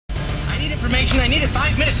information I needed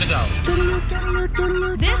 5 minutes ago.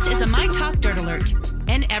 This is a My Talk Dirt Alert,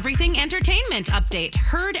 an everything entertainment update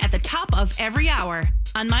heard at the top of every hour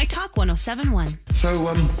on My Talk 107.1.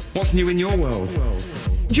 So, what's new in your world?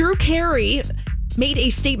 Drew Carey made a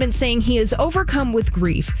statement saying he is overcome with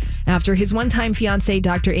grief after his one-time fiancée,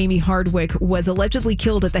 Dr. Amy Hardwick, was allegedly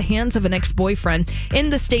killed at the hands of an ex-boyfriend. In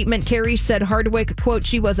the statement, Carey said Hardwick, quote,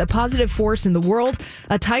 she was a positive force in the world,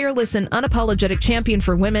 a tireless and unapologetic champion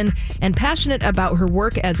for women, and passionate about her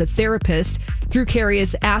work as a therapist. Drew Carey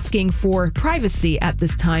is asking for privacy at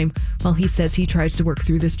this time while he says he tries to work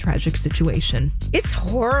through this tragic situation. It's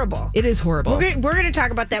horrible. It is horrible. We're going to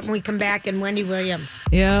talk about that when we come back in Wendy Williams.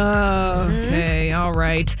 Yeah. Okay. All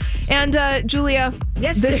right. And Julia,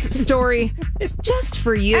 Yes, this dear. story just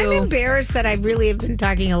for you. I'm embarrassed that I really have been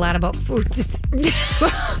talking a lot about food today.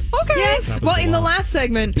 Okay. Yes. Well, in the last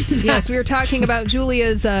segment, yes, we were talking about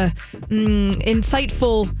Julia's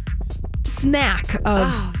insightful snack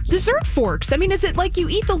of dessert forks. I mean, is it like you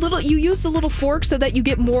use the little fork so that you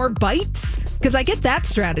get more bites? Because I get that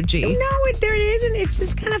strategy. No, there it isn't. It's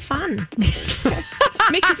just kind of fun.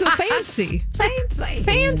 Makes you feel fancy.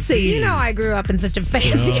 Fancy. You know, I grew up in such a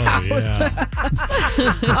fancy house.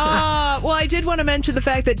 Yeah. Well, I did want to mention the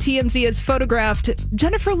fact that TMZ has photographed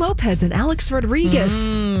Jennifer Lopez and Alex Rodriguez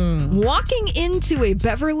walking into a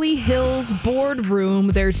Beverly Hills boardroom.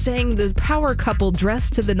 They're saying the power couple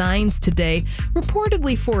dressed to the nines today,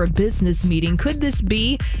 reportedly for a business meeting. Could this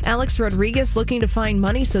be Alex Rodriguez looking to find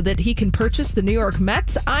money so that he can purchase the New York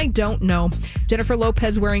Mets? I don't know. Jennifer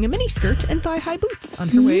Lopez wearing a miniskirt and thigh-high boots on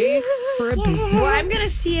her way for a business. Well, I'm going to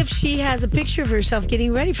see if she has a picture of herself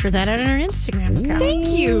getting ready for that on her Instagram account. Thank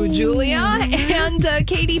you, Julia. And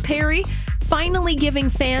Katy Perry finally giving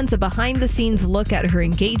fans a behind-the-scenes look at her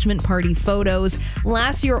engagement party photos.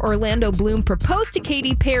 Last year, Orlando Bloom proposed to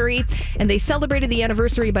Katy Perry, and they celebrated the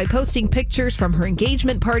anniversary by posting pictures from her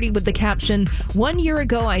engagement party with the caption, "1 year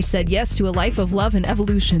ago, I said yes to a life of love and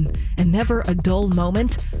evolution, and never a dull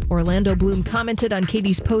moment." Orlando Bloom commented on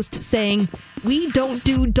Katy's post saying, "We don't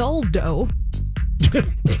do dull dough."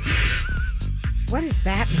 What does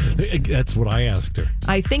that mean? That's what I asked her.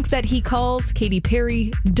 I think that he calls Katy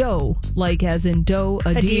Perry doe, like as in doe,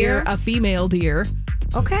 a deer, a female deer.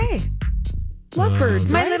 Okay.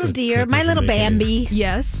 Lovebirds, My right? little deer, my little Bambi.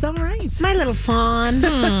 Yes, all right. My little fawn.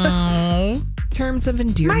 Terms of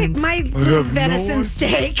endearment. My little venison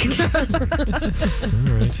steak. All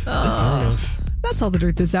right. Fair enough. That's all the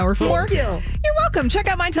dirt this hour for. Thank you. You're welcome. Check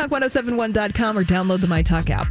out mytalk1071.com or download the MyTalk app.